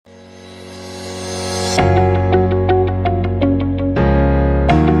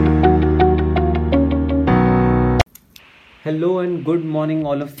good morning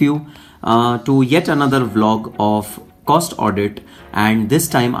all of you to yet another vlog of cost audit, and this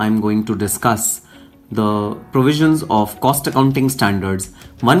time I'm going to discuss the provisions of cost accounting standards.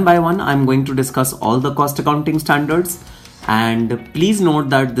 One by one I'm going to discuss all the cost accounting standards, and please note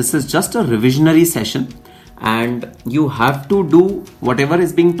that this is just a revisionary session and you have to do whatever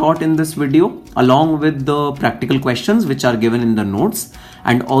is being taught in this video along with the practical questions which are given in the notes,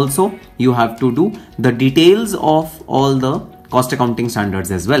 and also you have to do the details of all the cost accounting standards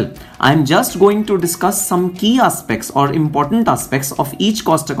as well. I'm just going to discuss some key aspects or important aspects of each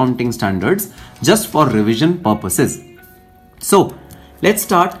cost accounting standards just for revision purposes. So let's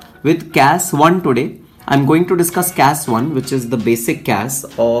start with CAS 1 today. I'm going to discuss CAS 1, which is the basic CAS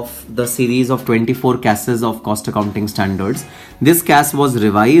of the series of 24 CASs of cost accounting standards. This CAS was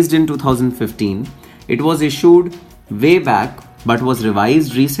revised in 2015. It was issued way back but was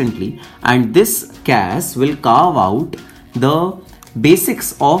revised recently, and this CAS will carve out the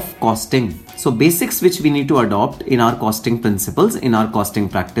basics of costing. So basics which we need to adopt in our costing principles, in our costing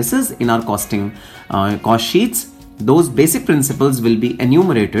practices, in our costing cost sheets. Those basic principles will be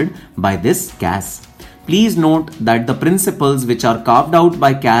enumerated by this CAS. Please note that the principles which are carved out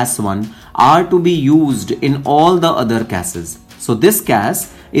by CAS 1 are to be used in all the other CASs. So this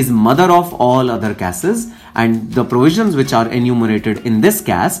CAS is mother of all other CASs, and the provisions which are enumerated in this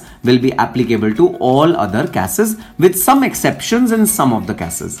CAS will be applicable to all other CASs with some exceptions in some of the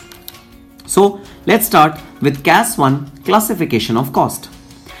CASs. So let's start with CAS 1, classification of cost.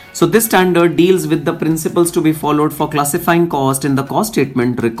 So this standard deals with the principles to be followed for classifying cost in the cost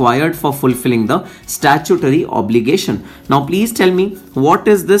statement required for fulfilling the statutory obligation. Now please tell me, what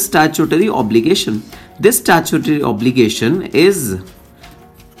is this statutory obligation? This statutory obligation is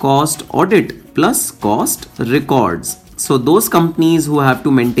cost audit plus cost records. So those companies who have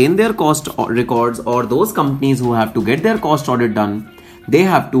to maintain their cost records, or those companies who have to get their cost audit done, they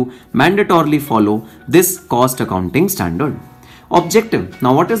have to mandatorily follow this cost accounting standard. Objective.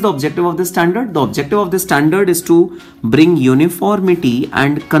 Now what is the objective of this standard? The objective of this standard is to bring uniformity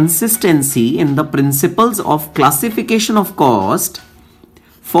and consistency in the principles of classification of cost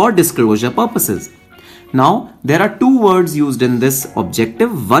for disclosure purposes. Now there are two words used in this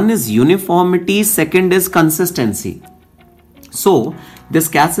objective. One is uniformity, second is consistency. So this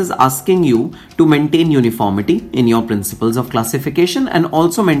CAS is asking you to maintain uniformity in your principles of classification and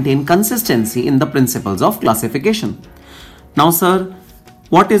also maintain consistency in the principles of classification. Now sir,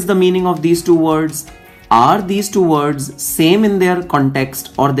 what is the meaning of these two words? Are these two words same in their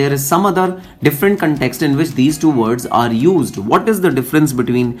context, or there is some other different context in which these two words are used? What is the difference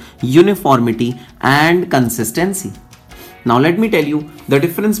between uniformity and consistency? Now let me tell you the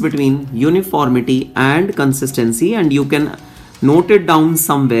difference between uniformity and consistency, and you can note it down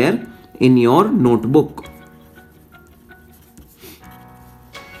somewhere in your notebook.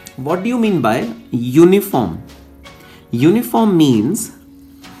 What do you mean by uniform? Uniform means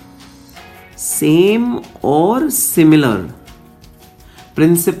same or similar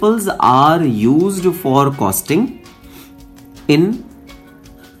principles are used for costing in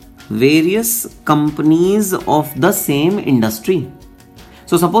various companies of the same industry.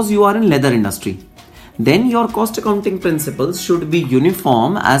 So suppose you are in leather industry, then your cost accounting principles should be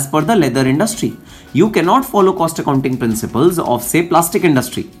uniform as per the leather industry. You cannot follow cost accounting principles of, say, plastic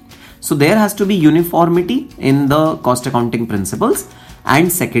industry. So there has to be uniformity in the cost accounting principles.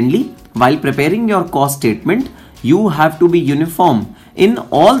 And secondly, while preparing your cost statement, you have to be uniform in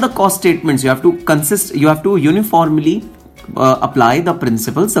all the cost statements. You have to uniformly apply the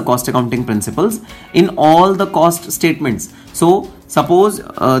principles, the cost accounting principles in all the cost statements. So suppose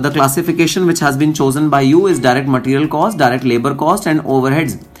the classification which has been chosen by you is direct material cost, direct labor cost and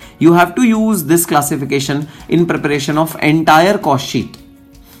overheads. You have to use this classification in preparation of entire cost sheet.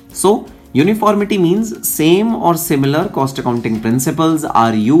 So uniformity means same or similar cost accounting principles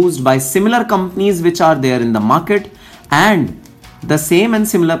are used by similar companies which are there in the market, and the same and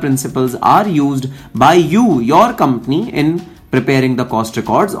similar principles are used by you, your company, in preparing the cost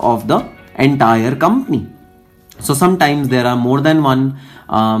records of the entire company. So sometimes there are more than one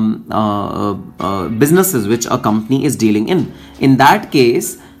businesses which a company is dealing in. In that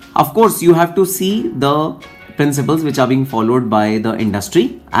case, of course, you have to see the principles which are being followed by the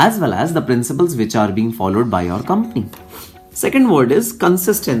industry as well as the principles which are being followed by your company. Second word is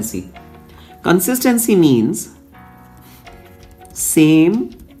consistency. Consistency means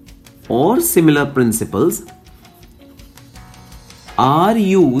same or similar principles are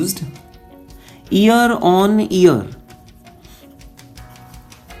used year on year.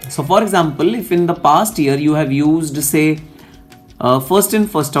 So for example, if in the past year you have used, say, first in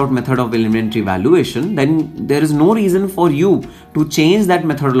first out method of inventory valuation, then there is no reason for you to change that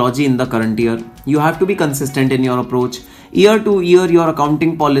methodology in the current year. You have to be consistent in your approach. Year to year, your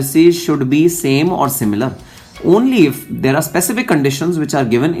accounting policies should be same or similar. Only if there are specific conditions which are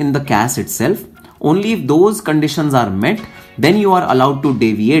given in the CAS itself, only if those conditions are met, then you are allowed to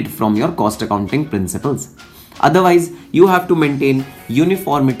deviate from your cost accounting principles. Otherwise, you have to maintain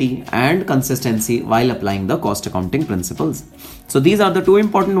uniformity and consistency while applying the cost accounting principles. So these are the two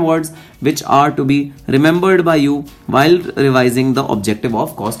important words which are to be remembered by you while revising the objective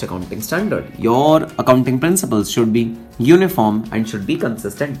of cost accounting standard. Your accounting principles should be uniform and should be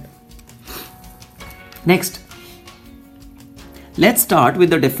consistent. Next, let's start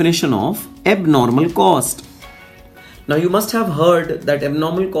with the definition of abnormal cost. Now you must have heard that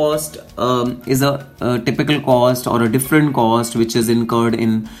abnormal cost is a typical cost or a different cost which is incurred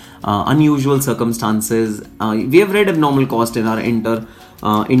in unusual circumstances. We have read abnormal cost in our in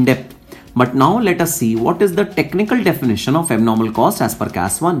depth. But now let us see what is the technical definition of abnormal cost as per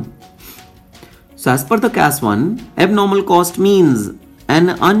CAS 1. So as per the CAS 1, abnormal cost means an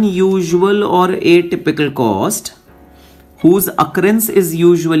unusual or atypical cost whose occurrence is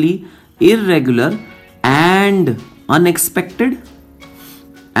usually irregular and unexpected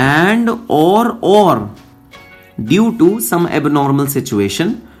and or due to some abnormal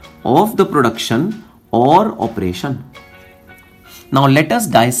situation of the production or operation. Now let us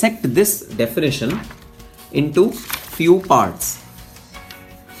dissect this definition into few parts.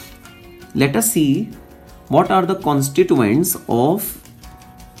 Let us see what are the constituents of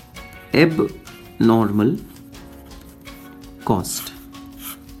abnormal cost.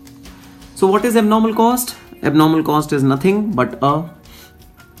 So what is abnormal cost? Abnormal cost is nothing but a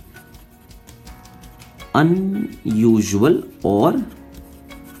unusual or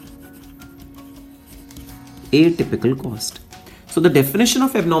atypical cost. So the definition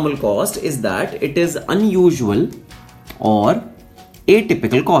of abnormal cost is that it is unusual or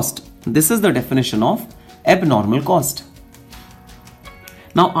atypical cost. This is the definition of abnormal cost.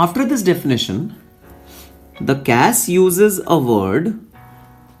 Now after this definition, the CAS uses a word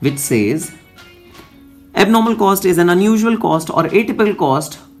which says abnormal cost is an unusual cost or atypical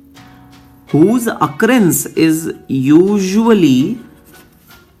cost whose occurrence is usually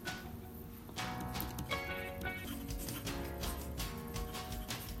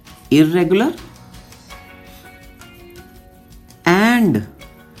irregular and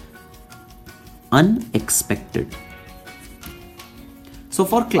unexpected. So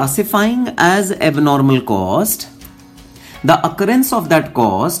for classifying as abnormal cost, the occurrence of that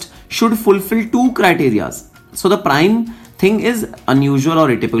cost should fulfill two criteria. So the prime thing is unusual or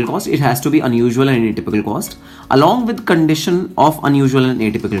atypical cost. It has to be unusual and atypical cost. Along with condition of unusual and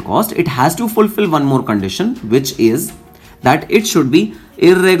atypical cost, it has to fulfill one more condition, which is that it should be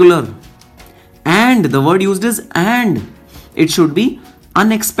irregular. And the word used is and. It should be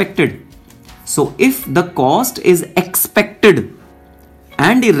unexpected. So if the cost is expected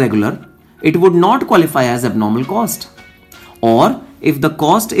and irregular, it would not qualify as abnormal cost. Or if the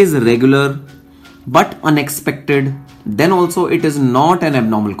cost is regular but unexpected, then also it is not an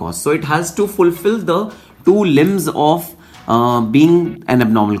abnormal cost. So it has to fulfill the two limbs of being an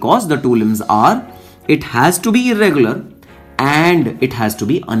abnormal cost. The two limbs are, it has to be irregular and it has to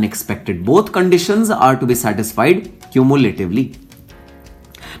be unexpected. Both conditions are to be satisfied cumulatively.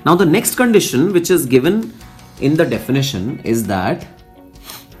 Now the next condition which is given in the definition is that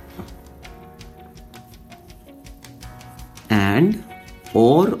and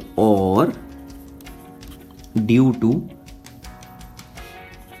or due to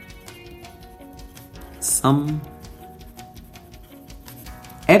some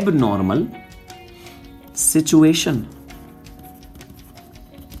abnormal situation.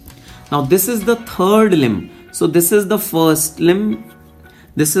 Now this is the third limb. So this is the first limb,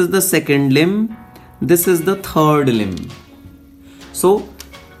 this is the second limb, this is the third limb. So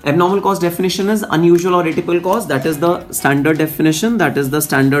abnormal cost definition is unusual or atypical cost. That is the standard definition. That is the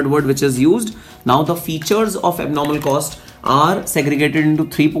standard word which is used. Now the features of abnormal cost are segregated into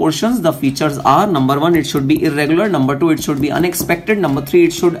three portions. The features are: number one, it should be irregular; number two, it should be unexpected; number three,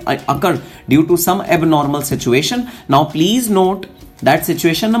 it should occur due to some abnormal situation. Now please note that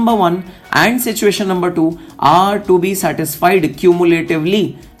situation number one and situation number two are to be satisfied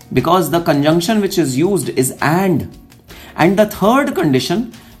cumulatively because the conjunction which is used is and the third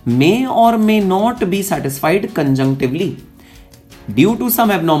condition may or may not be satisfied conjunctively due to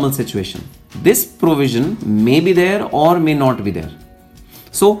some abnormal situation. This provision may be there or may not be there.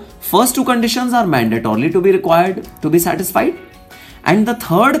 So first two conditions are mandatorily to be required to be satisfied, and the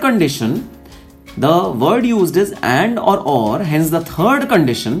third condition The word used is and or, hence the third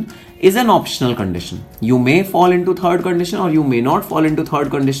condition is an optional condition. You may fall into third condition or you may not fall into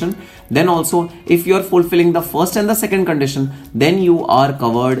third condition. Then also, if you are fulfilling the first and the second condition, then you are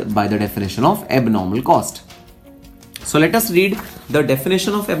covered by the definition of abnormal cost. So let us read the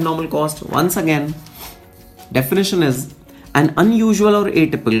definition of abnormal cost once again. Definition is an unusual or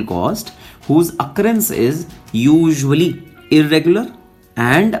atypical cost whose occurrence is usually irregular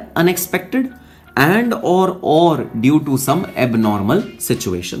and unexpected and or due to some abnormal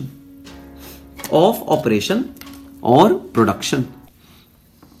situation of operation or production.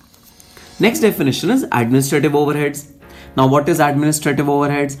 Next definition is administrative overheads. Now what is administrative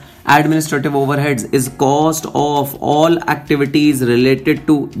overheads? Administrative overheads is cost of all activities related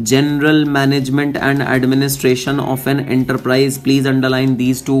to general management and administration of an enterprise. Please underline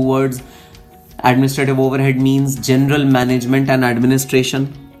these two words. Administrative overhead means general management and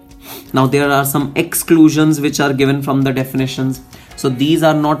administration. Now there are some exclusions which are given from the definitions. So these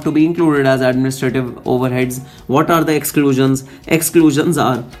are not to be included as administrative overheads. What are the exclusions? Exclusions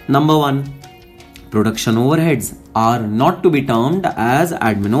are: number 1, production overheads are not to be termed as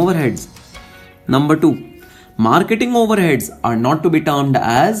admin overheads. Number 2, marketing overheads are not to be termed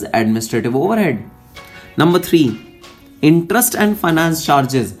as administrative overhead. Number 3, interest and finance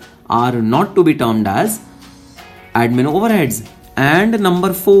charges are not to be termed as admin overheads. And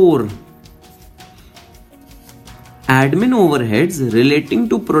number 4, admin overheads relating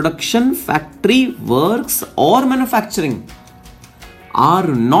to production, factory works or manufacturing are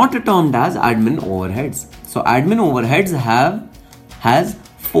not termed as admin overheads. So admin overheads has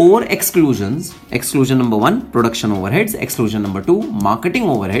 4 exclusions. Exclusion number 1, production overheads. Exclusion number 2, marketing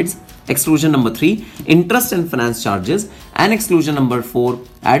overheads. Exclusion number 3, interest and finance charges. And exclusion number 4,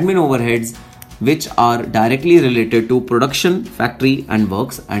 admin overheads which are directly related to production, factory and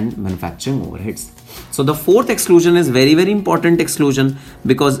works and manufacturing overheads. So the 4th exclusion is very, very important exclusion,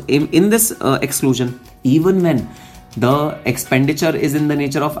 because in this exclusion, even when the expenditure is in the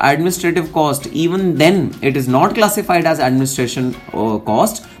nature of administrative cost, even then it is not classified as administration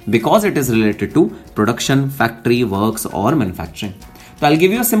cost, because it is related to production, factory, works or manufacturing. So I'll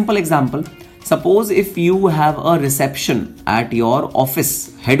give you a simple example. Suppose if you have a reception at your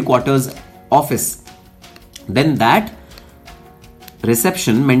office, headquarters office, then that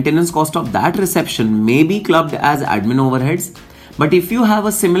reception, maintenance cost of that reception may be clubbed as admin overheads. But if you have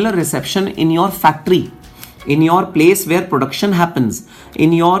a similar reception in your factory, in your place where production happens,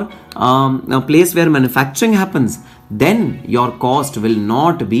 in your place where manufacturing happens, then your cost will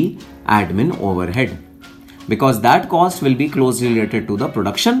not be admin overhead, because that cost will be closely related to the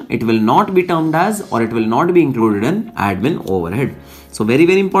production. It will not be termed as, or it will not be included in admin overhead. So very,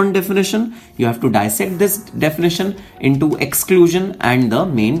 very important definition. You have to dissect this definition into exclusion and the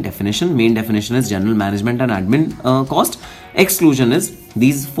main definition. Main definition is general management and admin cost. Exclusion is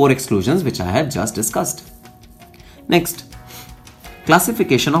these 4 exclusions which I have just discussed. Next,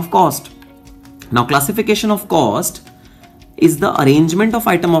 classification of cost. Now classification of cost is the arrangement of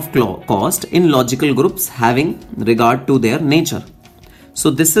item of cost in logical groups having regard to their nature. So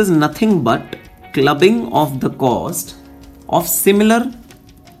this is nothing but clubbing of the cost of similar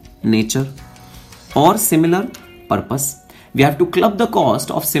nature or similar purpose. We have to club the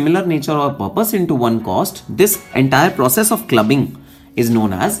cost of similar nature or purpose into one cost. This entire process of clubbing is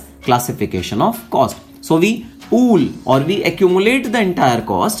known as classification of cost. So we pool or we accumulate the entire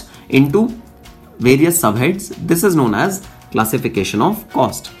cost into various subheads. This is known as classification of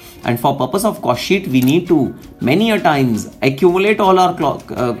cost. And for purpose of cost sheet, we need to many a times accumulate all our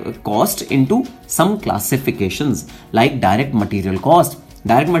cost into some classifications, like direct material cost.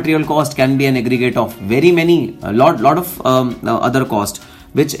 Direct material cost can be an aggregate of very many, lot of other cost,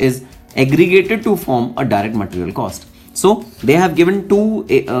 which is aggregated to form a direct material cost. So they have given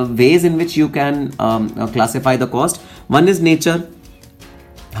 2 ways in which you can classify the cost. One is nature.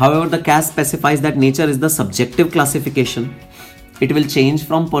 However, the CAS specifies that nature is the subjective classification. It will change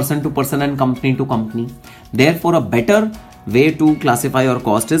from person to person and company to company. Therefore, a better way to classify your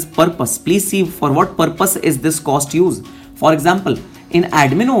cost is purpose. Please see for what purpose is this cost used. For example, in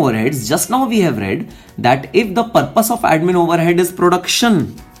admin overheads, just now we have read that if the purpose of admin overhead is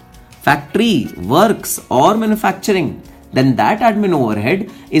production, factory, works or manufacturing, then that admin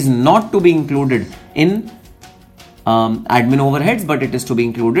overhead is not to be included in admin overheads, but it is to be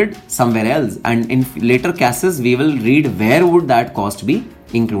included somewhere else. And in later cases, we will read where would that cost be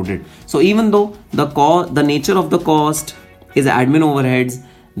included. So even though the nature of the cost is admin overheads,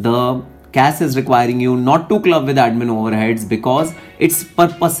 the CAS is requiring you not to club with admin overheads because its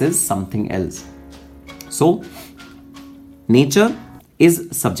purpose is something else. So nature is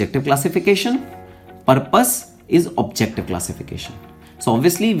subjective classification purpose is objective classification. So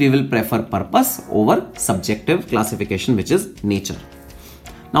obviously we will prefer purpose over subjective classification, which is nature.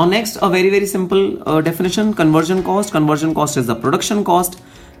 Now next, a very simple definition, conversion cost. Conversion cost is the production cost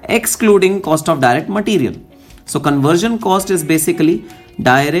excluding cost of direct material. So conversion cost is basically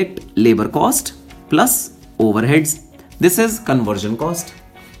direct labor cost plus overheads. This is conversion cost.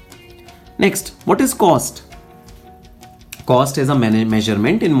 Next, what is cost? Cost is a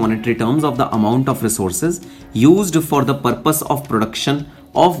measurement in monetary terms of the amount of resources used for the purpose of production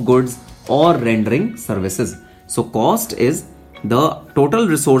of goods or rendering services. So cost is the total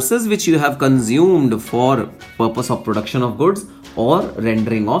resources which you have consumed for purpose of production of goods or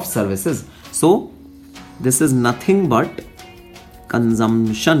rendering of services. So this is nothing but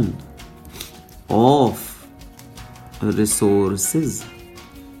consumption of resources.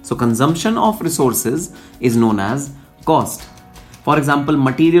 So consumption of resources is known as cost. For example,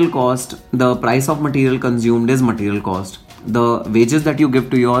 material cost, the price of material consumed is material cost. The wages that you give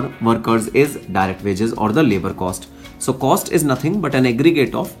to your workers is direct wages or the labor cost. So cost is nothing but an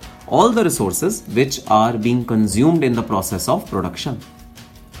aggregate of all the resources which are being consumed in the process of production.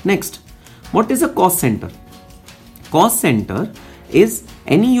 Next, what is a cost center? Cost center is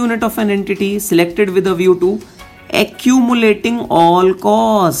any unit of an entity selected with a view to accumulating all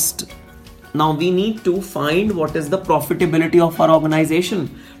cost. Now we need to find what is the profitability of our organization.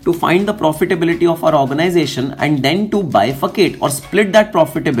 To find the profitability of our organization and then to bifurcate or split that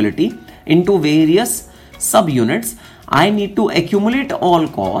profitability into various subunits, I need to accumulate all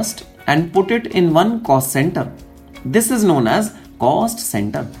cost and put it in one cost center. This is known as cost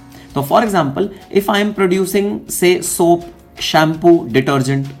center. So for example, if I am producing say soap, shampoo,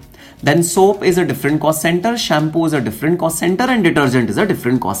 detergent, then soap is a different cost center, shampoo is a different cost center, and detergent is a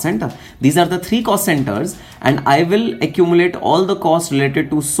different cost center. These are the three cost centers, and I will accumulate all the costs related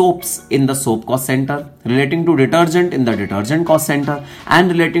to soaps in the soap cost center, relating to detergent in the detergent cost center,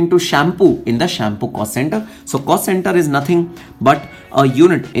 and relating to shampoo in the shampoo cost center. So cost center is nothing but a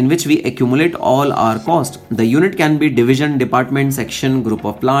unit in which we accumulate all our cost. The unit can be division, department, section, group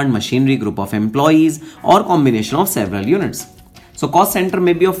of plant, machinery, group of employees, or combination of several units. So cost center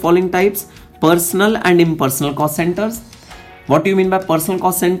may be of following types: personal and impersonal cost centers. What do you mean by personal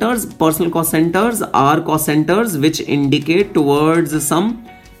cost centers? Personal cost centers are cost centers which indicate towards some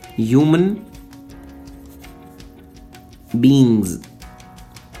human beings.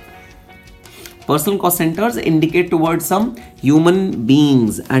 Personal cost centers indicate towards some human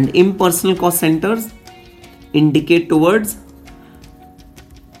beings, and impersonal cost centers indicate towards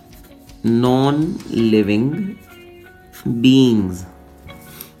non-living beings.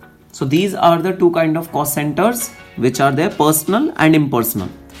 So these are the two kind of cost centers which are there, personal and impersonal.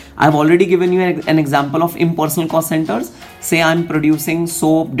 I have already given you an example of impersonal cost centers. Say I am producing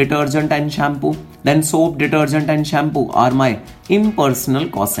soap, detergent and shampoo. Then soap, detergent and shampoo are my impersonal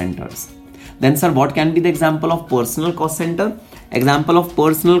cost centers. Then sir, what can be the example of personal cost center? Example of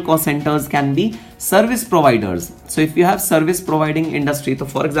personal cost centers can be service providers. So if you have service providing industry, so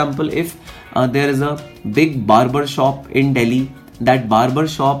for example, if there is a big barber shop in Delhi, that barber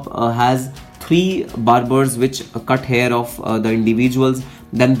shop has 3 barbers which cut hair of the individuals,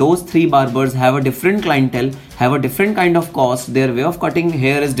 then those 3 barbers have a different clientele, have a different kind of cost, their way of cutting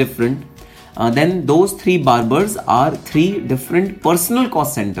hair is different. Then those 3 barbers are 3 different personal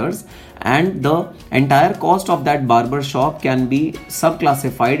cost centers, and the entire cost of that barber shop can be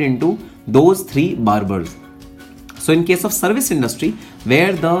subclassified into those 3 barbers. So in case of service industry,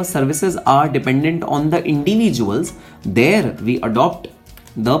 where the services are dependent on the individuals, there we adopt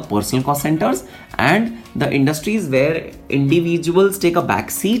the personal cost centers, and the industries where individuals take a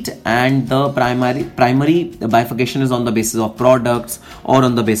back seat and the primary bifurcation is on the basis of products or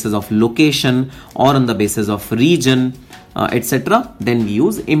on the basis of location or on the basis of region, etc., then we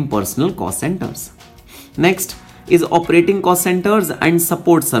use impersonal cost centers. Next is operating cost centers and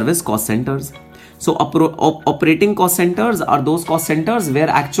support service cost centers. So operating cost centers are those cost centers where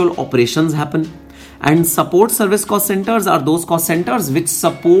actual operations happen, and support service cost centers are those cost centers which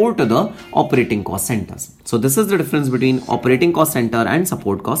support the operating cost centers. So this is the difference between operating cost center and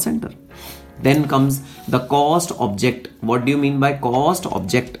support cost center. Then comes the cost object. What do you mean by cost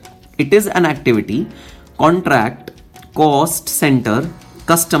object? It is an activity, contract, cost center,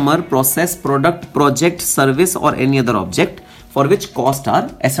 customer, process, product, project, service or any other object for which costs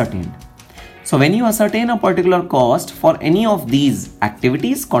are ascertained. So when you ascertain a particular cost for any of these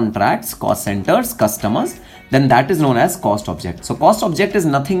activities, contracts, cost centers, customers, then that is known as cost object. So cost object is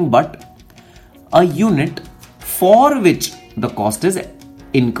nothing but a unit for which the cost is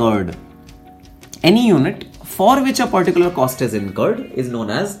incurred. Any unit for which a particular cost is incurred is known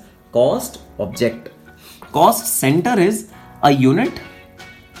as cost object. Cost center is a unit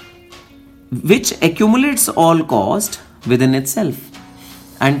which accumulates all cost within itself,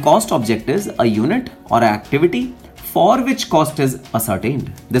 and cost object is a unit or activity for which cost is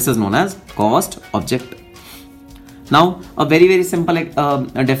ascertained. This is known as cost object. Now, a very simple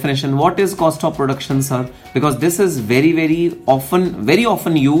definition. What is cost of production, sir? Because this is very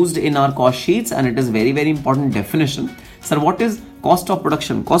often used in our cost sheets, and it is very important definition. Sir, what is cost of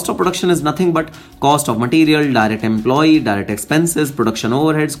production? Cost of production is nothing but cost of material, direct employee, direct expenses, production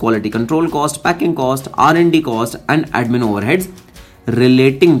overheads, quality control cost, packing cost, R&D cost, and admin overheads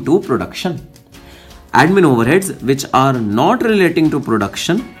relating to production. Admin overheads which are not relating to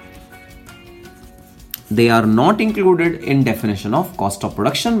production, they are not included in definition of cost of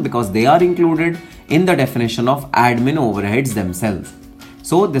production because they are included in the definition of admin overheads themselves.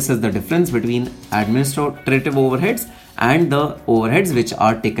 So this is the difference between administrative overheads and the overheads which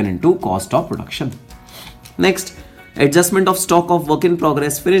are taken into cost of production. Next, adjustment of stock of work in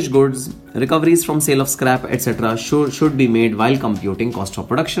progress, finished goods, recoveries from sale of scrap, etc. should be made while computing cost of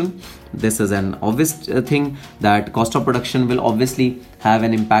production. This is an obvious thing that cost of production will obviously have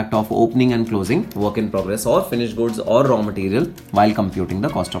an impact of opening and closing work in progress or finished goods or raw material while computing the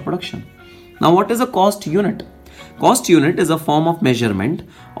cost of production. Now, what is a cost unit? Cost unit is a form of measurement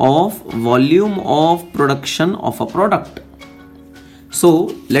of volume of production of a product.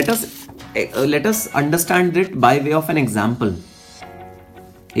 So let us understand it by way of an example.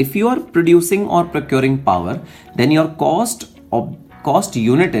 If you are producing or procuring power, then your cost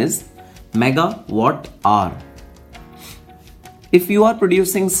unit is megawatt hour. If you are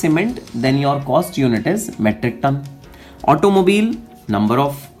producing cement, then your cost unit is metric ton. Automobile, number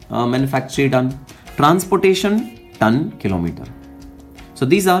of manufacturing done. Transportation, ton kilometer. So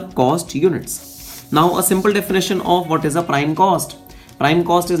these are cost units. Now, a simple definition of what is a prime cost. Prime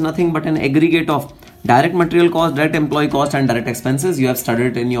cost is nothing but an aggregate of direct material cost, direct employee cost, and direct expenses. You have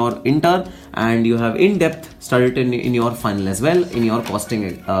studied in your intern, and you have in depth studied in your final as well in your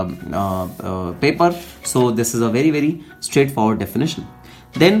costing paper. So this is a very straightforward definition.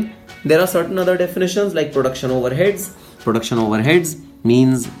 Then there are certain other definitions like production overheads. Production overheads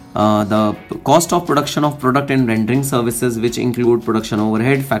means the cost of production of product and rendering services, which include production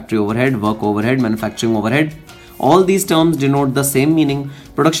overhead, factory overhead, work overhead, manufacturing overhead. All these terms denote the same meaning.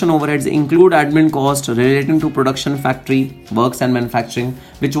 Production overheads include admin cost relating to production, factory, works and manufacturing,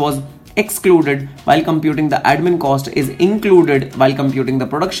 which was excluded while computing the admin cost is included while computing the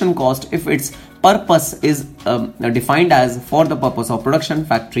production cost if its purpose is defined as for the purpose of production,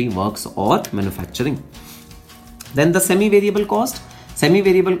 factory, works or manufacturing. Then the semi-variable cost.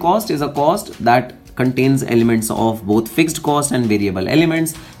 Semi-variable cost is a cost that contains elements of both fixed cost and variable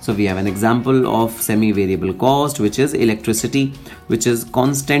elements. So we have an example of semi-variable cost, which is electricity, which is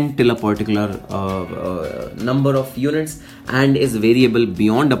constant till a particular number of units and is variable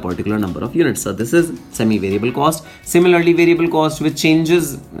beyond a particular number of units. So this is semi-variable cost. Similarly, variable cost, which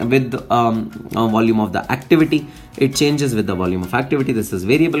changes with the volume of the activity. It changes with the volume of activity. This is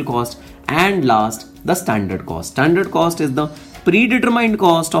variable cost. And last, the standard cost. Standard cost is the predetermined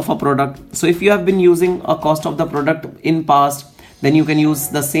cost of a product. So if you have been using a cost of the product in past, then you can use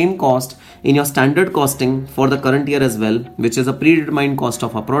the same cost in your standard costing for the current year as well, which is a predetermined cost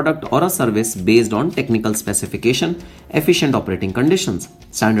of a product or a service based on technical specification, efficient operating conditions.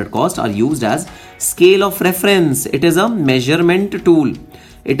 Standard costs are used as scale of reference. It is a measurement tool.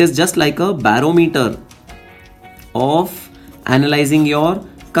 It is just like a barometer of analyzing your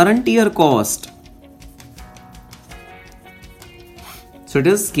current year cost. So it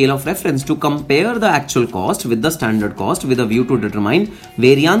is scale of reference to compare the actual cost with the standard cost with a view to determine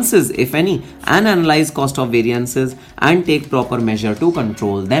variances, if any, and analyze cost of variances and take proper measure to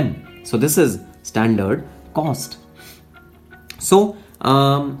control them. So this is standard cost. So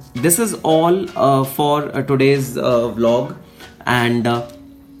this is all for today's vlog, and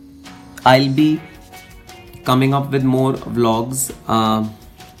I'll be coming up with more vlogs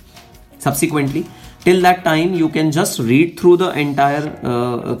subsequently. Till that time, you can just read through the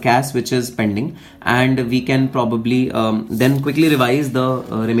entire CAS which is pending, and we can probably then quickly revise the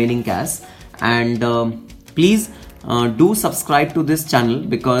remaining CAS. And please do subscribe to this channel,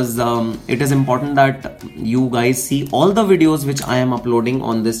 because it is important that you guys see all the videos which I am uploading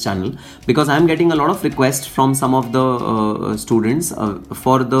on this channel, because I am getting a lot of requests from some of the students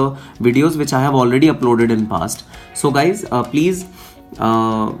for the videos which I have already uploaded in past. So guys, please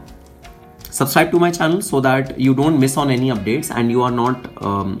subscribe to my channel so that you don't miss on any updates and you are not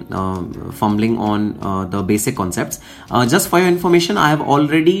fumbling on the basic concepts. Just for your information, I have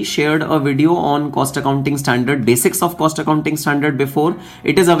already shared a video on cost accounting standard, basics of cost accounting standard before.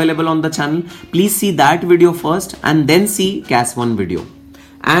 It is available on the channel. Please see that video first and then see CAS 1 video.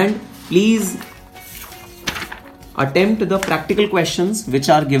 And please attempt the practical questions which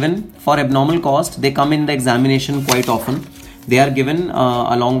are given for abnormal cost. They come in the examination quite often. They are given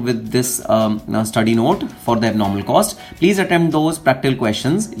along with this study note for the abnormal cost. Please attempt those practical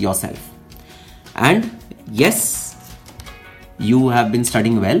questions yourself. And yes, you have been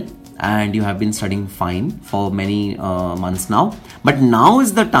studying well and you have been studying fine for many months now. But now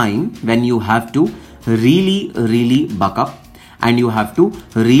is the time when you have to really buck up and you have to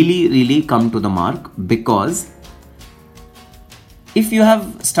really come to the mark, because if you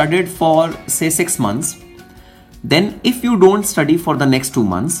have studied for say 6 months, then if you don't study for the next 2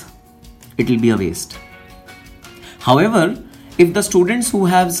 months, it will be a waste. However, if the students who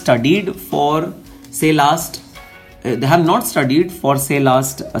have studied for say they have not studied for say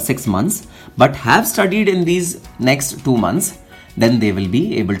last 6 months, but have studied in these next 2 months, then they will be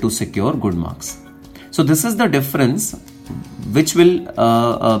able to secure good marks. So this is the difference which will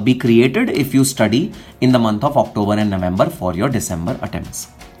be created if you study in the month of October and November for your December attempts.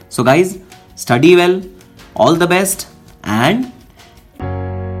 So guys, study well. All the best and